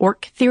called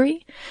ORC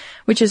theory,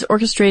 which is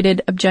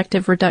orchestrated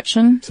objective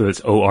reduction. So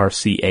it's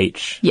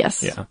ORCH.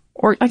 Yes. Yeah.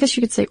 Or I guess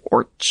you could say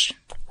ORCH.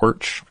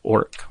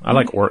 ORC. I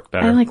like ORC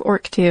better. I like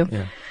ORC too.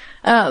 Yeah.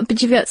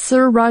 But you've got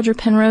Sir Roger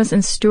Penrose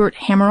and Stuart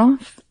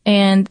Hameroff,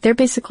 and they're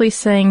basically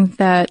saying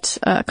that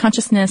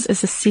consciousness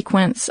is a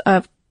sequence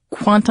of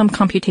quantum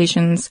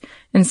computations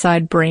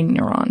inside brain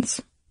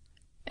neurons.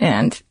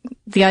 And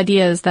the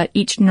idea is that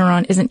each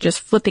neuron isn't just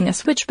flipping a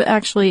switch, but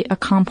actually a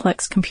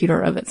complex computer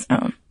of its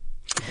own.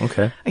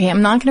 Okay. Okay,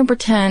 I'm not going to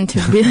pretend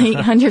to really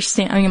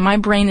understand. I mean, my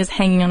brain is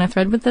hanging on a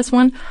thread with this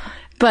one,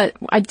 but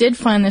I did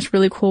find this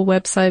really cool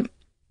website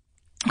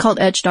called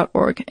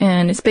edge.org.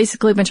 And it's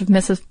basically a bunch of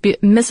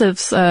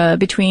missives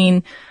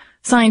between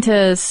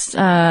scientists,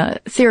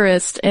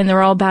 theorists, and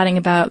they're all batting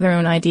about their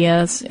own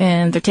ideas,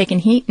 and they're taking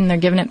heat and they're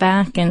giving it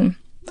back, and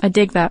I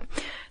dig that.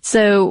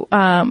 So,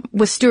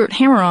 with Stuart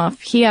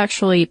Hameroff, he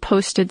actually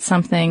posted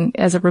something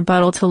as a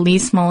rebuttal to Lee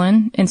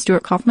Smolin and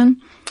Stuart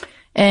Kaufman,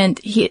 and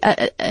he,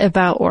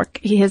 about ORC.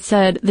 He had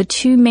said, the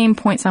two main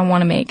points I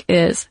want to make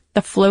is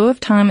the flow of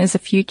time is a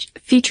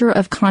feature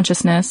of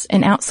consciousness,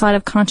 and outside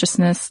of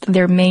consciousness,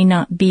 there may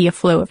not be a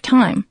flow of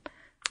time.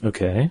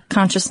 Okay.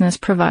 Consciousness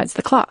provides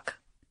the clock.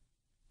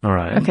 All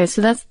right. Okay,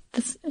 so that's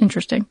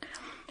interesting.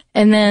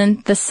 And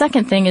then the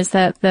second thing is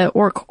that the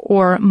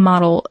ORC-OR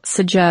model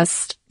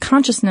suggests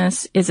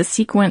consciousness is a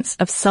sequence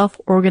of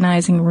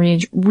self-organizing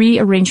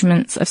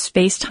rearrangements of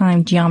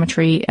space-time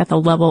geometry at the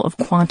level of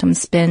quantum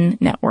spin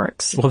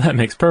networks. Well, that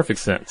makes perfect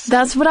sense.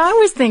 That's what I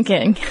was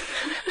thinking.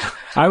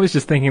 I was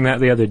just thinking that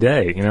the other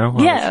day, you know?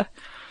 Yeah.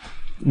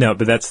 No,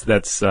 but that's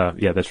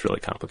really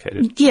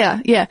complicated.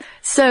 Yeah.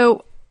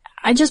 So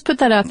I just put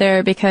that out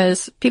there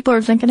because people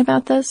are thinking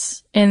about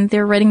this and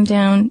they're writing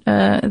down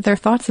their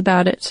thoughts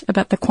about it,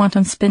 about the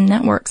quantum spin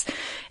networks.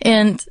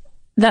 And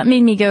that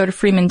made me go to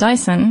Freeman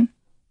Dyson,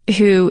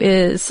 who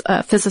is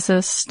a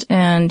physicist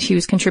and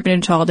who's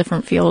contributed to all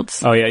different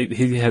fields. Oh yeah,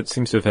 he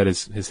seems to have had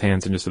his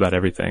hands in just about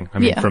everything. I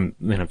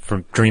mean,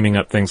 from dreaming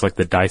up things like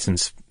the Dyson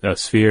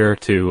sphere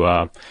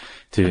to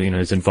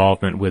his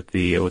involvement with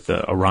the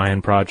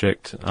Orion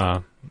project.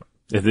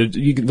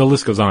 The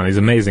list goes on. He's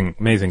an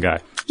amazing guy.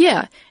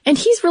 Yeah. And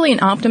he's really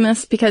an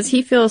optimist because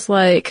he feels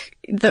like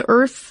the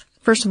Earth,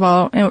 first of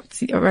all,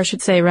 or I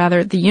should say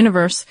rather, the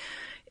universe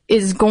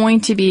is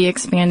going to be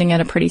expanding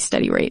at a pretty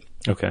steady rate.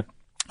 Okay.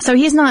 So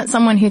he's not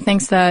someone who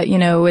thinks that,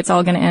 it's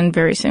all going to end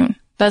very soon.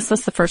 That's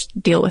the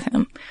first deal with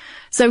him.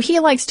 So he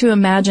likes to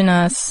imagine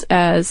us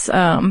as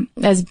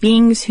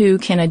beings who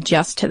can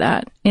adjust to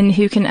that and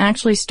who can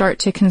actually start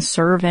to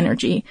conserve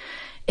energy.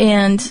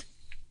 And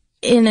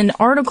in an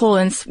article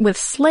with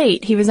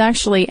Slate, he was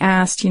actually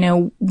asked,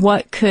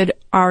 what could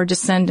our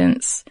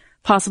descendants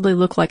possibly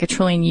look like 1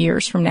 trillion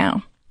years from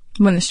now,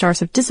 when the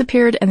stars have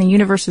disappeared and the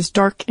universe is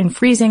dark and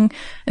freezing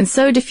and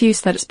so diffuse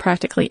that it's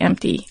practically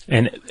empty.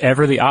 And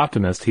ever the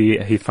optimist,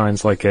 he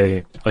finds like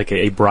a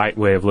bright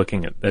way of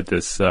looking at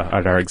this,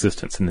 at our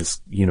existence in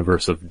this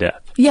universe of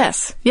death.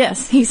 Yes.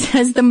 He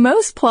says the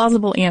most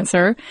plausible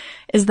answer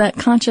is that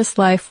conscious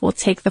life will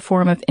take the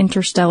form of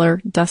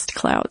interstellar dust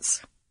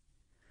clouds.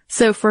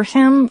 So for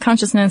him,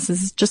 consciousness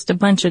is just a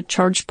bunch of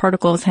charged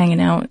particles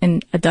hanging out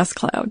in a dust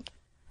cloud.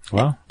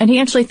 Wow. And he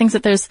actually thinks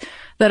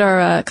that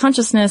our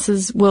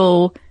consciousnesses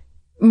will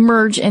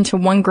merge into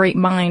one great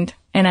mind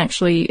and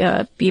actually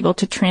be able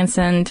to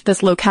transcend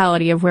this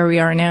locality of where we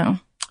are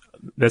now.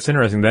 That's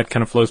interesting. That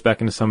kind of flows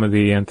back into some of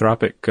the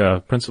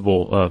anthropic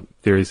principle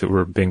theories that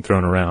were being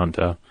thrown around.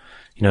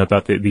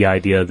 About the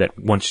idea that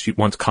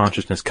once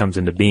consciousness comes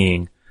into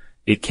being,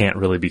 it can't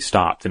really be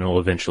stopped, and it will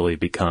eventually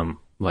become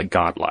like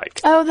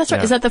godlike. Oh, that's right.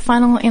 Yeah. Is that the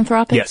final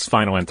anthropic? Yes,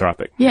 final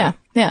anthropic. Yeah.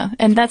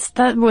 And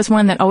that was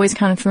one that always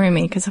kind of threw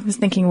me because I was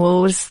thinking,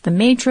 well, was the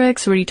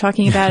Matrix? What are you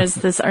talking about? Is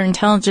this our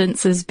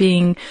intelligence is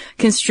being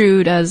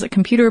construed as a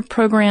computer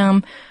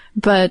program?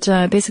 But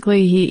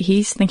basically,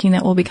 he's thinking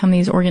that we'll become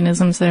these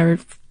organisms that are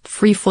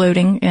free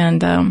floating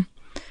and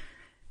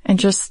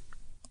just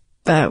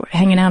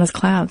hanging out as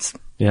clouds.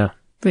 Yeah.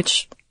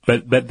 But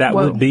that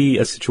would be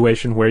a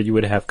situation where you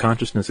would have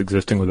consciousness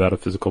existing without a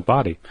physical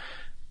body,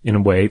 in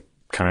a way.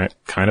 Kind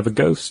of a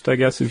ghost, I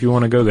guess, if you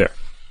want to go there.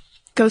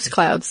 Ghost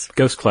clouds,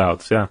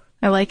 yeah.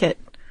 I like it.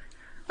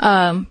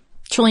 1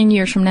 trillion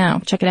years from now,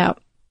 check it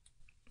out.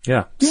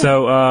 Yeah.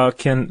 So,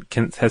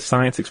 has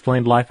science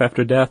explained life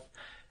after death?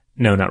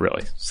 No, not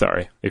really.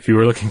 Sorry. If you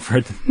were looking for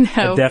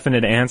a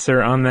definite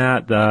answer on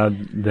that,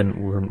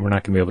 then we're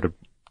not going to be able to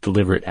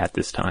deliver it at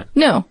this time.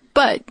 No,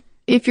 but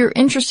if you're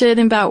interested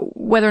about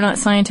whether or not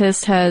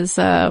scientists has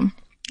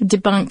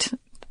debunked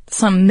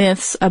some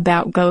myths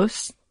about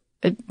ghosts,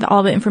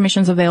 all the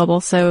information's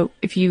available. So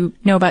if you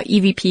know about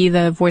EVP,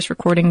 the voice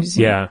recordings,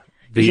 the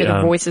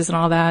voices and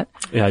all that.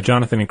 Yeah,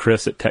 Jonathan and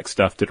Chris at Tech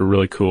Stuff did a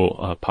really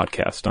cool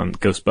podcast on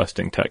ghost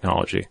busting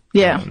technology.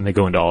 Yeah, and they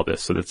go into all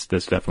this, so that's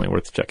definitely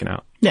worth checking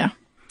out. Yeah,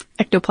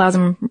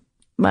 ectoplasm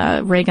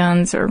ray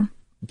guns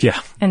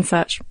and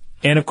such.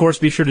 And of course,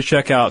 be sure to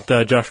check out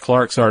Josh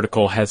Clark's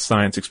article, "Has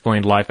Science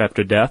Explained Life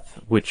After Death?"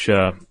 which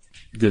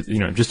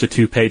just a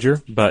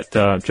 2-pager, but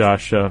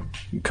Josh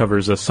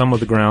covers some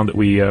of the ground that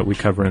we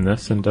cover in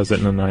this and does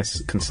it in a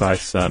nice,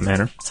 concise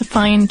manner. It's a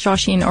fine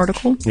Joshian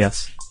article.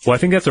 Yes. Well, I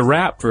think that's a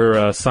wrap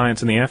for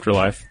Science in the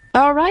Afterlife.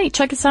 All right,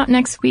 check us out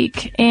next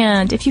week.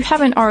 And if you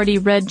haven't already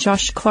read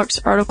Josh Clark's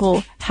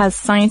article, Has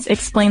Science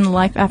Explained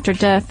Life After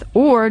Death,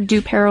 or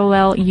Do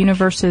Parallel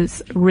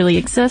Universes Really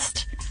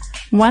Exist?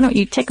 Why don't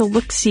you take a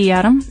look-see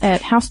at them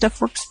at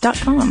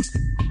HowStuffWorks.com.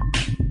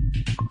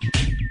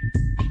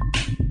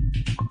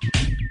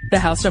 The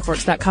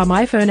HowStuffWorks.com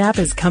iPhone app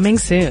is coming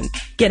soon.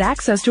 Get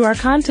access to our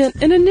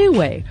content in a new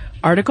way.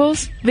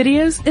 Articles,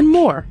 videos, and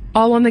more,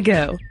 all on the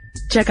go.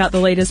 Check out the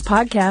latest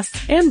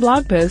podcasts and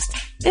blog posts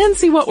and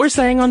see what we're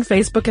saying on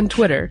Facebook and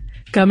Twitter.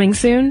 Coming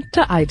soon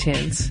to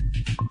iTunes.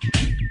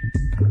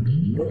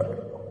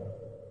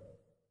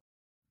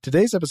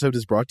 Today's episode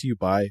is brought to you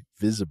by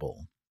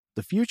Visible.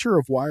 The future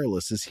of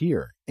wireless is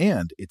here,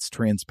 and it's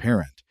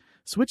transparent.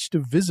 Switch to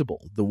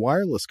Visible, the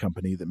wireless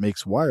company that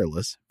makes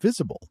wireless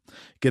visible.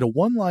 Get a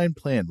one-line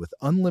plan with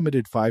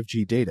unlimited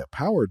 5G data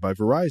powered by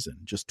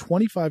Verizon, just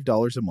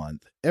 $25 a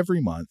month,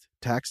 every month,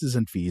 taxes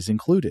and fees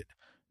included.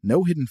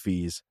 No hidden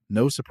fees,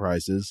 no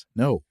surprises,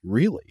 no,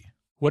 really.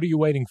 What are you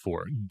waiting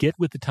for? Get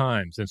with the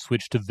times and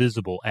switch to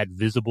Visible at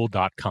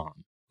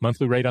Visible.com.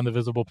 Monthly rate on the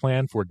Visible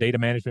plan for data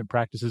management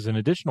practices and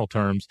additional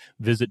terms,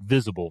 visit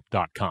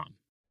Visible.com.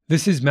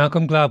 This is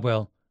Malcolm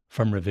Gladwell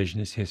from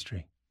Revisionist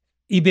History.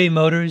 eBay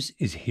Motors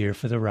is here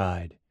for the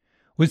ride.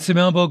 With some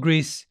elbow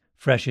grease,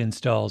 fresh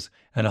installs,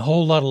 and a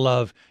whole lot of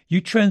love,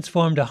 you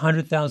transformed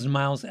 100,000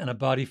 miles and a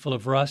body full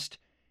of rust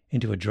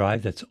into a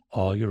drive that's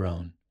all your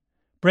own.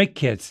 Brake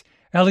kits,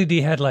 LED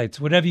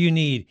headlights, whatever you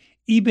need,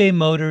 eBay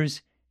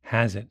Motors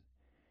has it.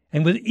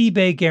 And with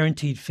eBay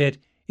Guaranteed Fit,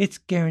 it's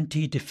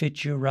guaranteed to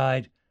fit your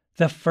ride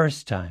the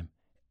first time,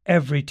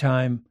 every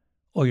time,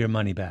 or your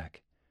money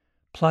back.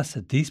 Plus,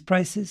 at these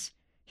prices,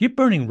 you're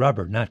burning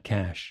rubber, not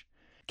cash.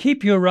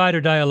 Keep your ride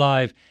or die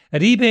alive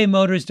at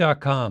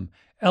ebaymotors.com.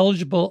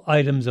 Eligible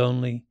items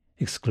only.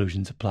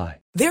 Exclusions apply.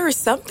 There are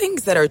some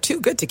things that are too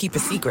good to keep a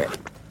secret.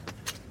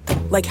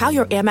 Like how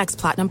your Amex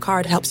Platinum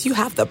card helps you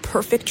have the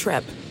perfect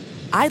trip.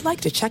 I'd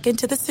like to check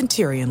into the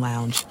Centurion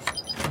Lounge.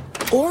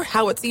 Or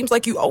how it seems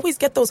like you always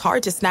get those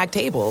hard-to-snag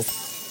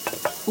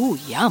tables. Ooh,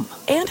 yum.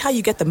 And how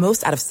you get the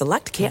most out of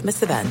select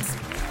can't-miss events.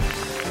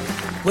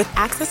 With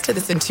access to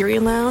the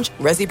Centurion Lounge,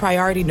 Resi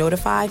Priority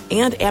Notified,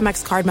 and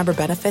Amex card member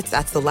benefits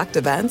at select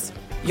events,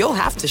 you'll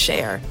have to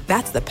share.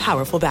 That's the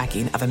powerful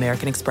backing of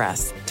American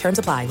Express. Terms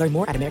apply. Learn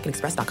more at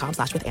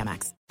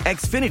americanexpress.com/withAmex.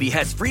 Xfinity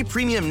has free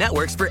premium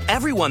networks for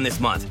everyone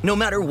this month, no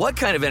matter what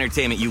kind of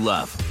entertainment you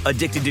love.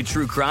 Addicted to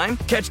true crime?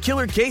 Catch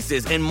killer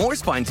cases and more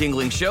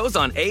spine-tingling shows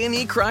on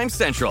A&E Crime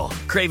Central.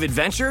 Crave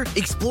adventure?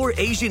 Explore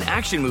Asian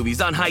action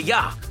movies on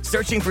Hi-YAH.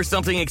 Searching for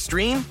something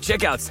extreme?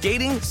 Check out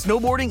skating,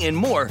 snowboarding, and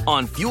more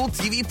on Fuel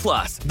TV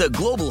Plus, the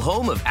global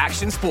home of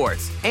action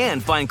sports.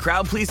 And find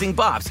crowd-pleasing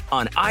bops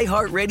on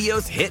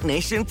iHeartRadio's Hit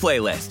Nation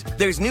playlist.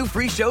 There's new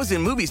free shows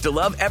and movies to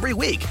love every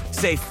week.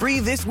 Say free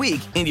this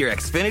week in your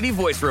Xfinity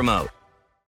voice remote.